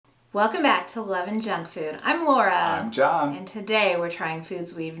Welcome back to Love and Junk Food. I'm Laura. I'm John. And today we're trying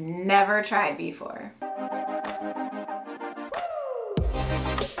foods we've never tried before.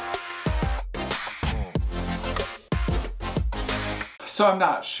 So I'm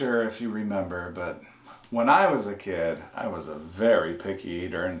not sure if you remember, but when I was a kid, I was a very picky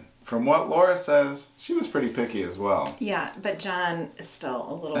eater. And from what Laura says, she was pretty picky as well. Yeah, but John is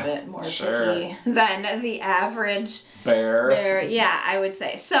still a little bit more Sure. picky than the average Bear. Yeah, I would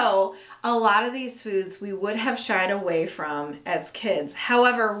say. So a lot of these foods we would have shied away from as kids.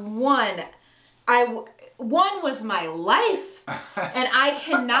 However, one was my life. And I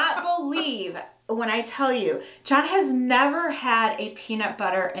cannot believe when I tell you, John has never had a peanut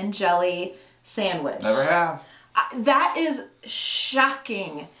butter and jelly sandwich. Never have. That is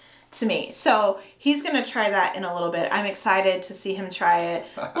shocking to me. So he's going to try that in a little bit. I'm excited to see him try it.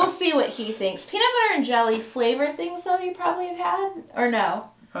 We'll see what he thinks. Peanut butter and jelly flavored things, though, you probably have had? Or no?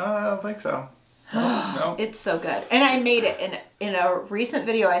 I don't think so. No. It's so good. And I made it in a recent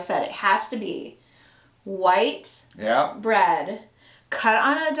video. I said it has to be white bread, cut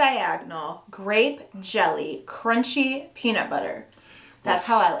on a diagonal, grape jelly, crunchy peanut butter. That's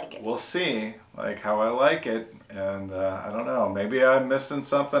how I like it. We'll see, like how I like it, and I don't know. Maybe I'm missing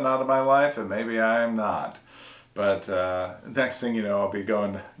something out of my life, and maybe I'm not. But next thing you know, I'll be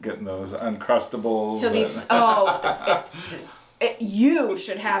getting those Uncrustables. He'll be you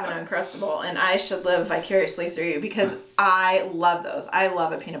should have an Uncrustable, and I should live vicariously through you because I love those. I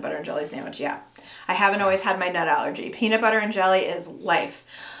love a peanut butter and jelly sandwich. Yeah, I haven't always had my nut allergy. Peanut butter and jelly is life.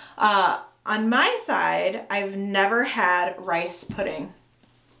 On my side, I've never had rice pudding.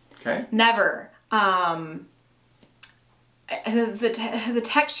 Okay. Never. The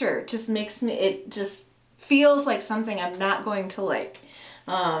texture just makes me, it just feels like something I'm not going to like.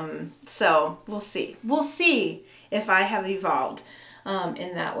 So we'll see. We'll see if I have evolved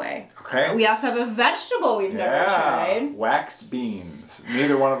in that way. Okay. We also have a vegetable we've never tried. Wax beans.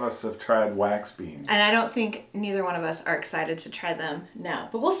 Neither one of us have tried wax beans. And I don't think neither one of us are excited to try them now.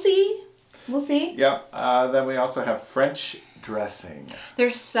 But we'll see. We'll see. Yep. Then we also have French dressing.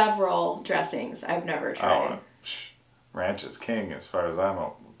 There's several dressings I've never tried. Ranch is king as far as I'm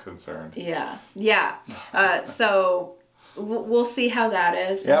concerned. Yeah. Yeah. So we'll see how that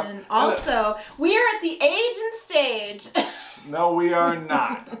is. Yep. And also, we are at the age and stage. No, we are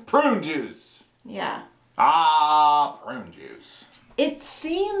not. Prune juice. Yeah. Prune juice. It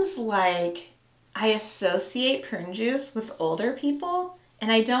seems like I associate prune juice with older people,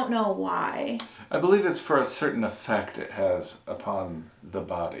 and I don't know why. I believe it's for a certain effect it has upon the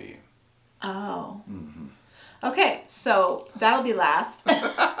body. Oh. Mm-hmm. Okay, so that'll be last.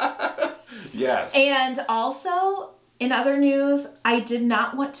 Yes. And also, in other news, I did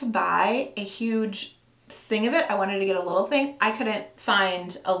not want to buy a huge thing of it. I wanted to get a little thing. I couldn't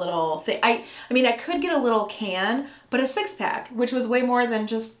find a little thing. I mean, I could get a little can, but a 6-pack, which was way more than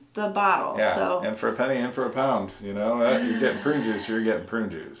just the bottle. Yeah, so. and for a penny and for a pound, you know, you're getting prune juice, you're getting prune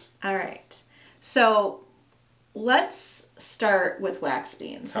juice. All right. So let's start with wax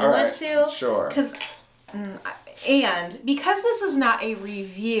beans. All right, sure. And because this is not a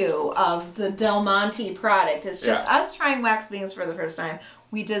review of the Del Monte product, it's just us trying wax beans for the first time,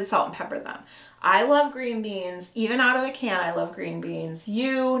 we did salt and pepper them. I love green beans. Even out of a can, I love green beans.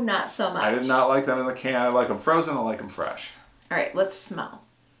 You, not so much. I did not like them in the can. I like them frozen. I like them fresh. All right, let's smell.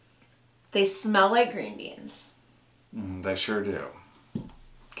 They smell like green beans. They sure do.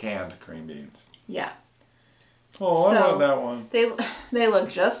 Canned green beans. Yeah. Oh, I love that one. They look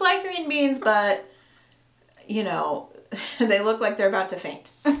just like green beans, but, you know, they look like they're about to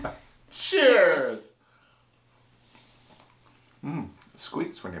faint. Cheers.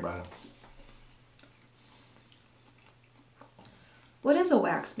 Squeaks when you buy them. What is a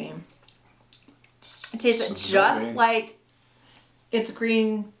wax bean? It tastes just like its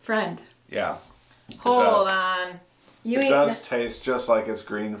green friend. Yeah. Hold on. It does taste just like its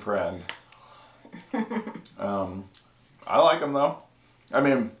green friend. I like them though. I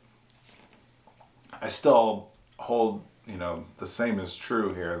mean, I still hold, you know, the same is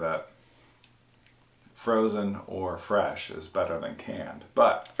true here that frozen or fresh is better than canned.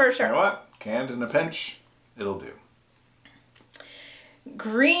 But for sure. You know what? Canned in a pinch, it'll do.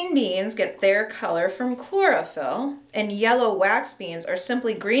 Green beans get their color from chlorophyll, and yellow wax beans are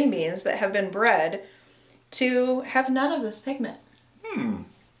simply green beans that have been bred to have none of this pigment.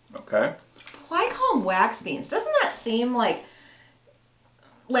 Okay. Why call them wax beans? Doesn't that seem like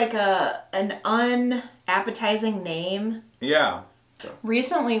an unappetizing name? Yeah.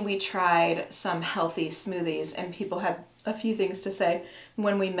 Recently we tried some healthy smoothies, and people had a few things to say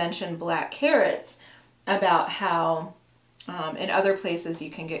when we mentioned black carrots about how In other places, you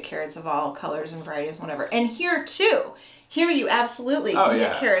can get carrots of all colors and varieties, whatever. And here too. Here you absolutely can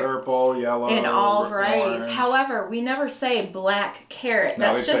get carrots. Purple, yellow, in all varieties. orange. However, we never say black carrot.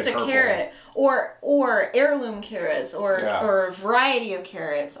 No, That's just a purple. carrot. Or heirloom carrots or a variety of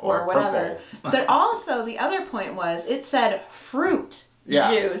carrots or whatever. But also the other point was it said fruit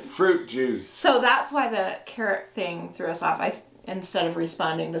juice. Fruit juice. So that's why the carrot thing threw us off. Instead of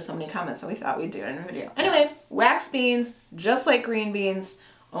responding to so many comments, so we thought we'd do it in a video. Anyway, wax beans, just like green beans,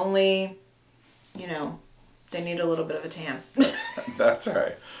 only, you know, they need a little bit of a tan. That's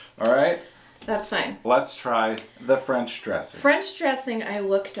right. All right. That's fine. Let's try the French dressing. French dressing, I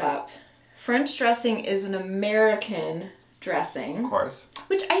looked up. French dressing is an American dressing. Of course.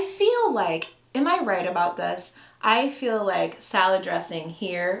 Which I feel like, am I right about this? I feel like salad dressing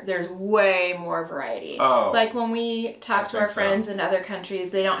here, there's way more variety. Oh. Like when we talk to our friends in other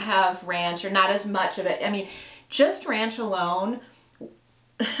countries, they don't have ranch or not as much of it. I mean, just ranch alone,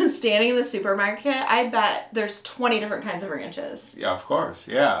 standing in the supermarket, I bet there's 20 different kinds of ranches. Yeah, of course.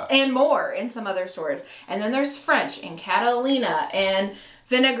 Yeah. And more in some other stores. And then there's French and Catalina and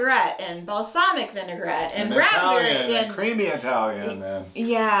vinaigrette and balsamic vinaigrette and raspberry Italian and creamy Italian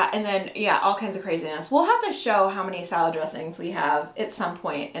and all kinds of craziness. We'll have to show how many salad dressings we have at some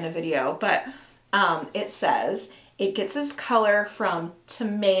point in a video, but it says it gets its color from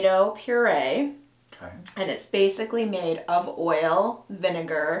tomato puree. Okay. And it's basically made of oil,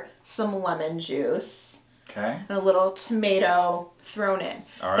 vinegar, some lemon juice, okay, and a little tomato thrown in.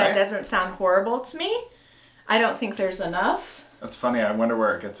 All right. That doesn't sound horrible to me. I don't think there's enough. That's funny. I wonder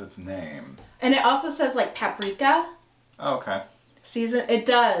where it gets its name. And it also says like paprika. Oh, okay. Season. It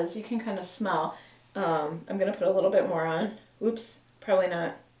does. You can kind of smell. I'm going to put a little bit more on. Oops. Probably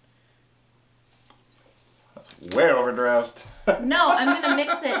not. That's way overdressed. No, I'm going to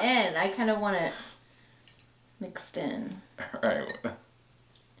mix it in. I kind of want it mixed in. All right.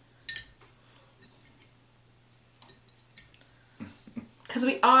 Because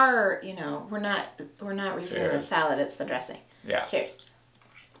we are, you know, we're not reviewing the salad. It's the dressing. Yeah. Cheers.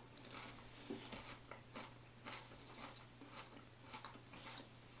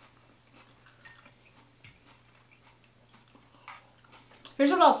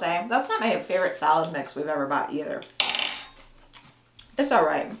 Here's what I'll say. That's not my favorite salad mix we've ever bought either. It's all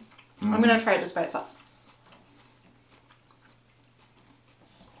right. I'm going to try it just by itself.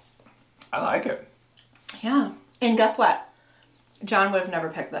 I like it. Yeah. And guess what? John would have never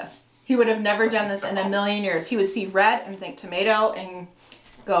picked this. He would have never done this in a million years. He would see red and think tomato and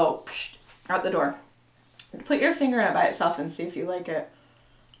go out the door. Put your finger in it by itself and see if you like it.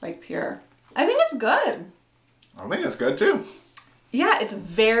 Like pure. I think it's good. I think it's good too. Yeah, it's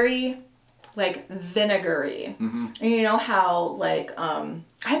very like vinegary. Mm-hmm. And you know how like I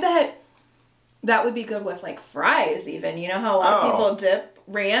bet that would be good with like fries even. You know how a lot of people dip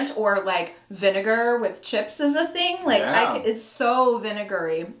ranch or like vinegar with chips is a thing. Like it's so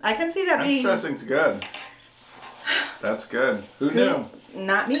vinegary. I can see that being. French dressing's good. That's good. Who knew?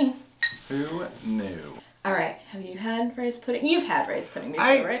 Not me. Who knew? All right. Have you had rice pudding? You've had rice pudding before,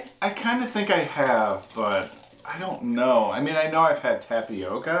 right? I kind of think I have, but I don't know. I mean, I know I've had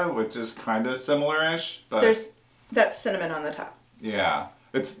tapioca, which is kind of similar-ish, but there's that cinnamon on the top. Yeah,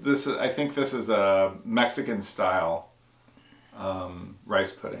 it's this. I think this is a Mexican style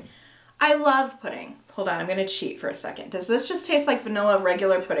rice pudding. I love pudding. Hold on, I'm gonna cheat for a second. Does this just taste like vanilla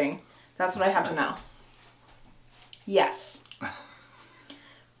regular pudding? That's what I have to know. Yes.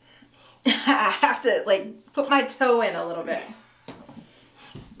 I have to like put my toe in a little bit.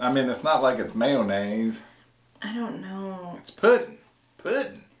 I mean, it's not like it's mayonnaise. I don't know. It's pudding.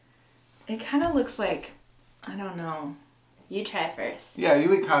 Pudding. It kind of looks like, I don't know. You try first. Yeah,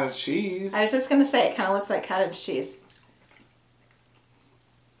 you eat cottage cheese. I was just gonna say it kind of looks like cottage cheese.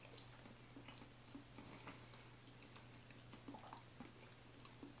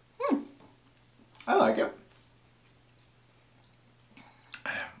 I like it.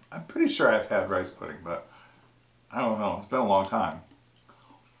 I'm pretty sure I've had rice pudding, but I don't know. It's been a long time.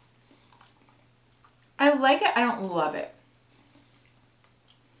 I like it. I don't love it.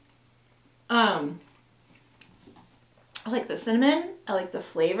 I like the cinnamon. I like the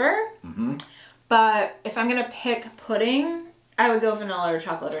flavor. Mm-hmm. But if I'm going to pick pudding, I would go vanilla or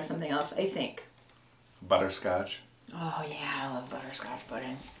chocolate or something else, I think. Butterscotch. Oh, yeah. I love butterscotch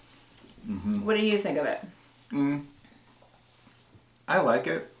pudding. Mm-hmm. What do you think of it? I like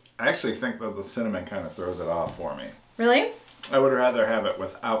it. I actually think that the cinnamon kind of throws it off for me. Really? I would rather have it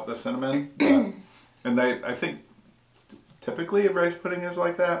without the cinnamon. But, and I think typically rice pudding is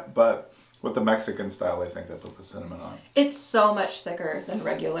like that, but with the Mexican style, I think they put the cinnamon on. It's so much thicker than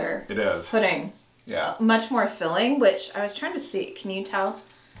regular It is. pudding. Yeah. Much more filling, which I was trying to see. Can you tell?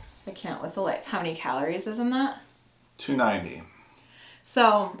 I can't with the lights. How many calories is in that? 290.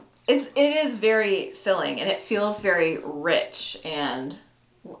 So it is very filling and it feels very rich and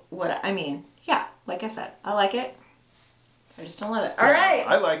yeah, like I said, I like it. I just don't love it. All right.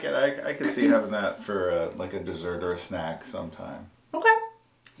 I like it. I could see having that for like a dessert or a snack sometime. Okay.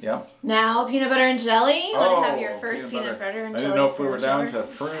 Yep. Now peanut butter and jelly. You want to have your first peanut butter and jelly? I didn't know if we were down to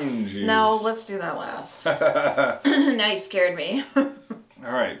prune juice. No, let's do that last. Now you scared me.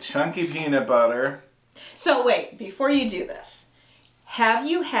 All right, chunky peanut butter. So wait, before you do this, have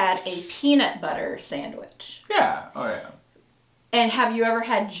you had a peanut butter sandwich? Yeah. Oh yeah. And have you ever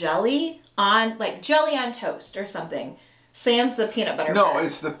had jelly on toast or something? Sam's the peanut butter. No,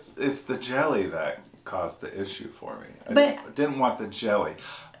 butter. it's the jelly that caused the issue for me. I didn't want the jelly.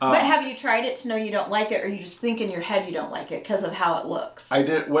 But have you tried it to know you don't like it, or you just think in your head you don't like it because of how it looks?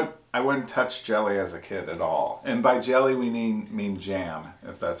 I wouldn't touch jelly as a kid at all. And by jelly we mean jam,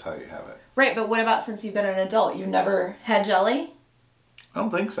 if that's how you have it. Right, but what about since you've been an adult? You've never had jelly? I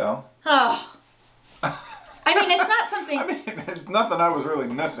don't think so. Oh. I mean, it's not something... I mean, it's nothing I was really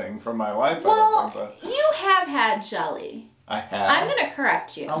missing from my life. Well, I don't think, but... you have had jelly. I have. I'm going to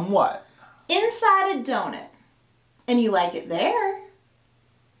correct you. On what? Inside a donut. And you like it there.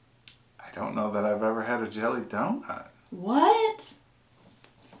 I don't know that I've ever had a jelly donut. What?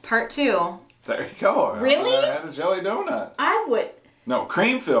 Part 2. There you go. Really? I've never had a jelly donut. I would... No,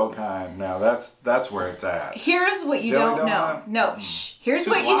 cream filled kind. Now that's where it's at. Here's what you Jelly don't donut? know. No, shh. Here's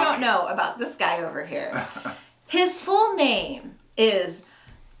what you don't know about this guy over here. His full name is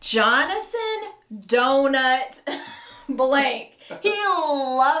Jonathan Donut blank. He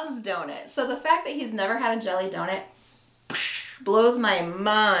loves donuts. So the fact that he's never had a jelly donut blows my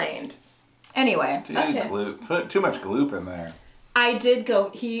mind. Anyway. Put too much gloop in there. I did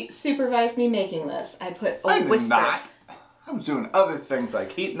go, he supervised me making this. I put a whisper. I did not. I was doing other things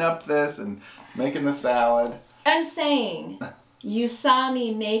like heating up this and making the salad. I'm saying, you saw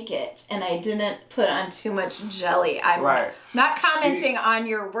me make it and I didn't put on too much jelly. I'm not commenting on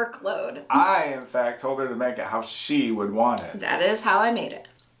your workload. I, in fact, told her to make it how she would want it. That is how I made it.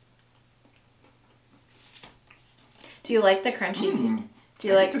 Do you like the crunchy? Do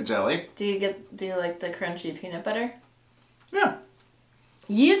you like the jelly? Do you like the crunchy peanut butter? Yeah.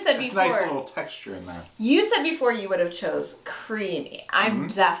 You said it's before. Nice little texture in there. You said before you would have chose creamy. I'm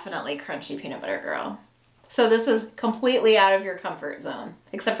definitely crunchy peanut butter girl. So this is completely out of your comfort zone,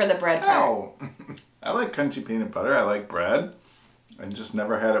 except for the bread part. Oh, I like crunchy peanut butter. I like bread. I just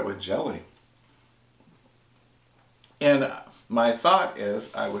never had it with jelly. And my thought is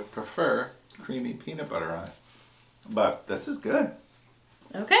I would prefer creamy peanut butter on it. But this is good.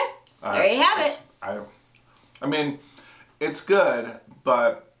 Okay. There you have it. I mean, it's good,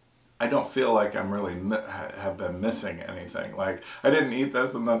 but I don't feel like I'm really have been missing anything. Like, I didn't eat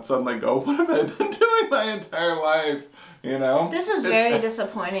this and then suddenly go, what have I been doing my entire life? You know? This is very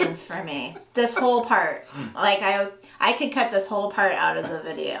disappointing for me. This whole part. Like, I could cut this whole part out of the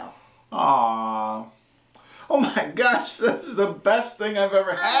video. Aww. Oh my gosh, this is the best thing I've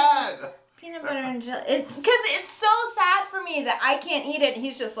ever had. Peanut butter and jelly. It's because it's so sad for me that I can't eat it. And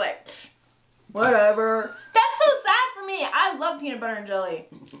he's just like, whatever. That's so sad for me. I love peanut butter and jelly.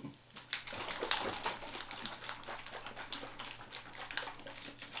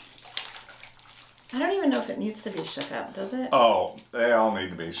 I don't even know if it needs to be shook up, does it? Oh, they all need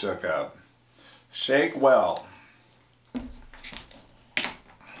to be shook up. Shake well.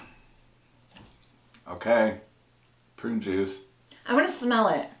 Okay. Prune juice. I want to smell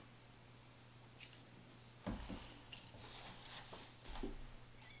it.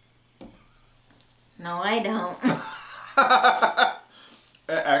 No, I don't.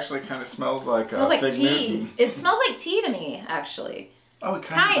 It actually kind of smells like Fig tea. Newton. It smells like tea to me, actually. Oh, it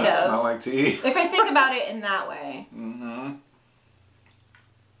kind of does smell like tea. If I think about it in that way. Mm-hmm.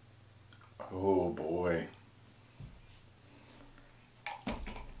 Oh, boy.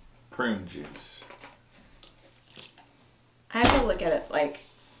 Prune juice. I have to look at it like,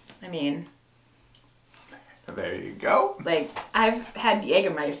 I mean... There you go. Like, I've had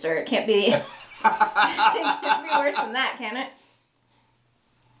Jägermeister. It can't be... it can't be worse than that, can it?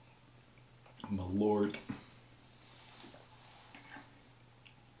 My lord.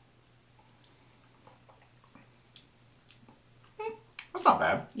 That's not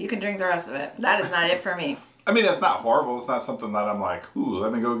bad. You can drink the rest of it. That is not it for me. I mean, it's not horrible. It's not something that I'm like, ooh,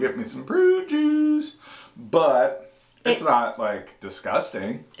 let me go get me some prune juice. But it's not, like,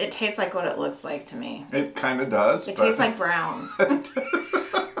 disgusting. It tastes like what it looks like to me. It kind of does. It tastes like brown.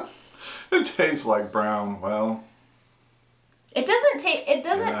 It tastes like brown. Well... It doesn't taste... It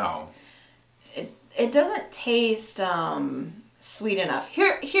doesn't... No. it doesn't taste sweet enough.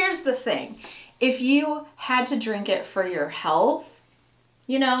 Here's the thing. If you had to drink it for your health,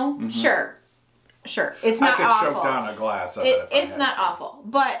 you know, sure. It's not awful. I could choke down a glass of it. It's not awful.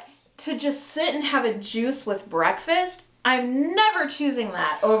 But to just sit and have a juice with breakfast, I'm never choosing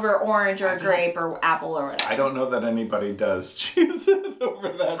that over orange or grape or apple or whatever. I don't know that anybody does choose it over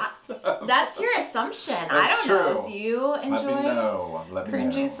that stuff. That's your assumption. That's I don't true. know. Do you enjoy Let me know.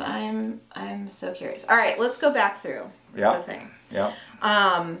 prune juice? I'm so curious. All right, let's go back through the thing. Yeah.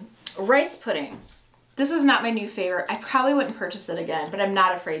 Rice pudding. This is not my new favorite. I probably wouldn't purchase it again, but I'm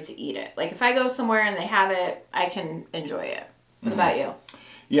not afraid to eat it. Like if I go somewhere and they have it, I can enjoy it. What about you?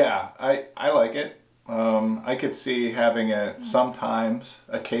 Yeah, I like it. I could see having it sometimes,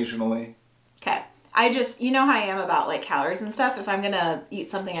 occasionally. Okay. I just, you know how I am about like calories and stuff. If I'm going to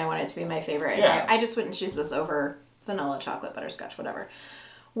eat something, I want it to be my favorite. Yeah. I just wouldn't choose this over vanilla, chocolate, butterscotch, whatever.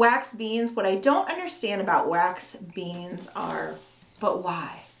 Wax beans. What I don't understand about wax beans are, but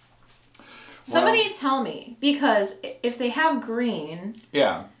why? Somebody tell me, because if they have green,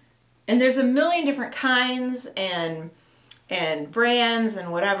 and there's a million different kinds and brands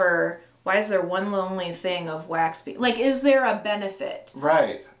and whatever, why is there one lonely thing of wax bean? Like, is there a benefit?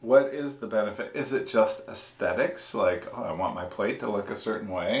 Right. What is the benefit? Is it just aesthetics? Like, oh, I want my plate to look a certain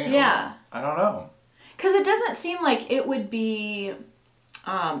way? Yeah. Or, I don't know. Because it doesn't seem like it would be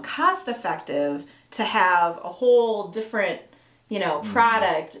cost effective to have a whole different, you know,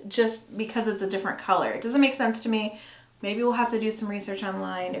 product just because it's a different color. It doesn't make sense to me. Maybe we'll have to do some research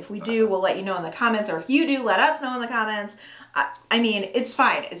online. If we do, we'll let you know in the comments. Or if you do, let us know in the comments. I mean, it's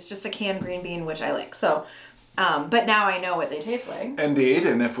fine. It's just a canned green bean, which I like. So, but now I know what they taste like. Indeed.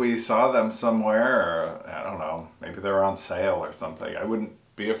 And if we saw them somewhere, or I don't know, maybe they're on sale or something, I wouldn't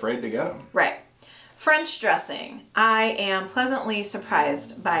be afraid to get them. Right. French dressing. I am pleasantly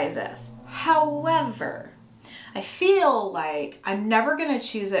surprised by this. However, I feel like I'm never going to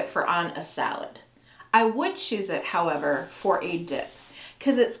choose it for on a salad. I would choose it, however, for a dip.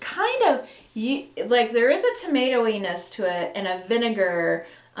 Because it's kind of, like there is a tomatoiness to it and a vinegar.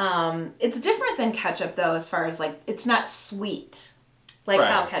 It's different than ketchup though, as far as like, it's not sweet. Like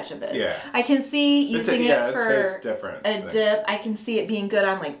how ketchup is. Yeah. I can see using it for different. a dip. I can see it being good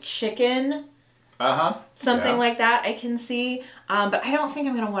on like chicken. Something Yeah. like that I can see. But I don't think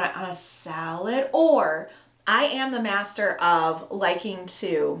I'm going to want it on a salad. Or I am the master of liking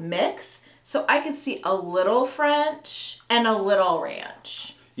to mix. So I could see a little French and a little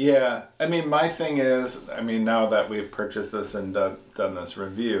ranch. Yeah. I mean, my thing is, I mean, now that we've purchased this and done this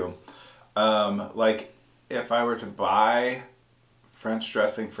review, like if I were to buy French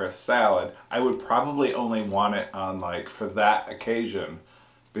dressing for a salad, I would probably only want it on like for that occasion,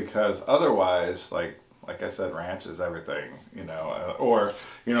 because otherwise, like I said, ranch is everything, you know, or,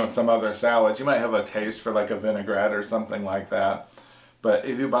 you know, some other salads. You might have a taste for like a vinaigrette or something like that. But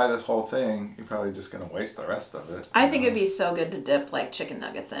if you buy this whole thing, you're probably just going to waste the rest of it. I think it'd be so good to dip like chicken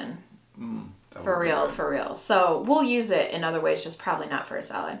nuggets in. For real. So we'll use it in other ways, just probably not for a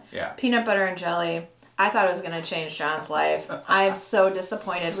salad. Yeah. Peanut butter and jelly. I thought it was going to change John's life. I am so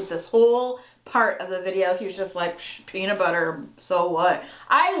disappointed with this whole part of the video. He was just like, peanut butter, so what?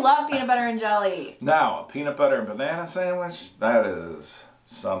 I love peanut butter and jelly. Now, a peanut butter and banana sandwich, that is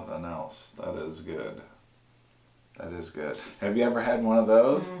something else. That is good. That is good. Have you ever had one of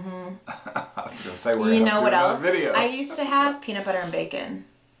those? I was going to say we're going to do another video. I used to have peanut butter and bacon.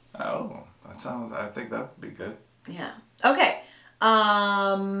 Oh, that sounds, I think that would be good. Yeah. Okay.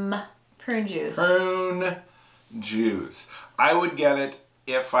 Prune juice. Prune juice. I would get it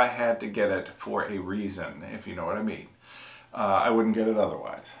if I had to get it for a reason, if you know what I mean. I wouldn't get it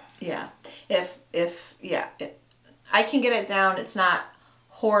otherwise. Yeah. I can get it down. It's not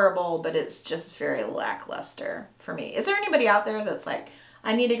horrible, but it's just very lackluster for me. Is there anybody out there that's like,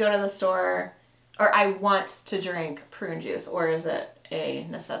 I need to go to the store, or I want to drink prune juice, or is it a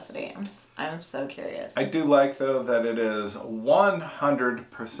necessity? I'm so curious. I do like though that it is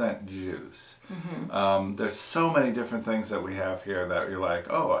 100% juice. There's so many different things that we have here that you're like,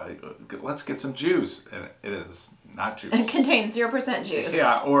 oh, let's get some juice, and it is not juice. It contains 0% juice.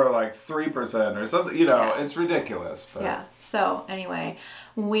 Yeah, or like 3% or something. You know, it's ridiculous. But. Yeah. So anyway,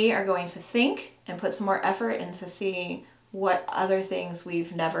 we are going to think and put some more effort into see what other things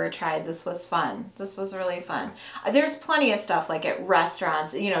we've never tried. This was fun. This was really fun. There's plenty of stuff like at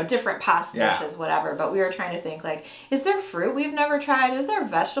restaurants, you know, different pasta dishes, whatever. But we were trying to think like, is there fruit we've never tried? Is there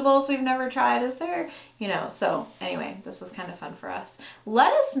vegetables we've never tried? Is there, you know, so anyway, this was kind of fun for us.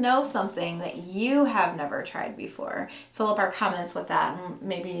 Let us know something that you have never tried before. Fill up our comments with that and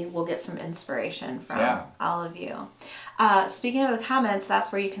maybe we'll get some inspiration from all of you. Speaking of the comments,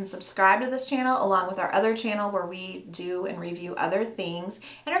 that's where you can subscribe to this channel along with our other channel where we do and review other things,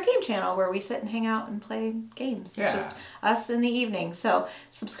 and our game channel where we sit and hang out and play games. Yeah. It's just us in the evening. So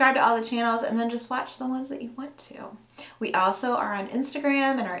subscribe to all the channels and then just watch the ones that you want to. We also are on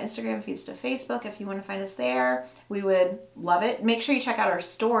Instagram, and our Instagram feeds to Facebook. If you want to find us there, we would love it. Make sure you check out our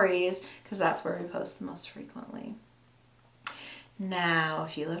stories because that's where we post the most frequently. Now,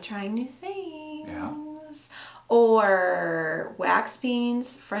 if you love trying new things, or wax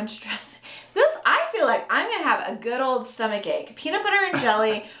beans, French dressing. I feel like I'm going to have a good old stomach ache. Peanut butter and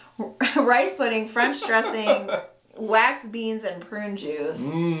jelly, rice pudding, French dressing, wax beans, and prune juice.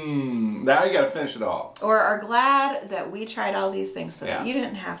 Now you got to finish it all. Or are glad that we tried all these things so that you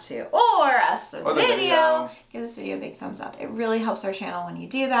didn't have to. Or us with the video. Give this video a big thumbs up. It really helps our channel when you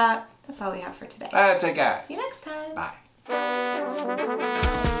do that. That's all we have for today. That's it, guys. See you next time. Bye.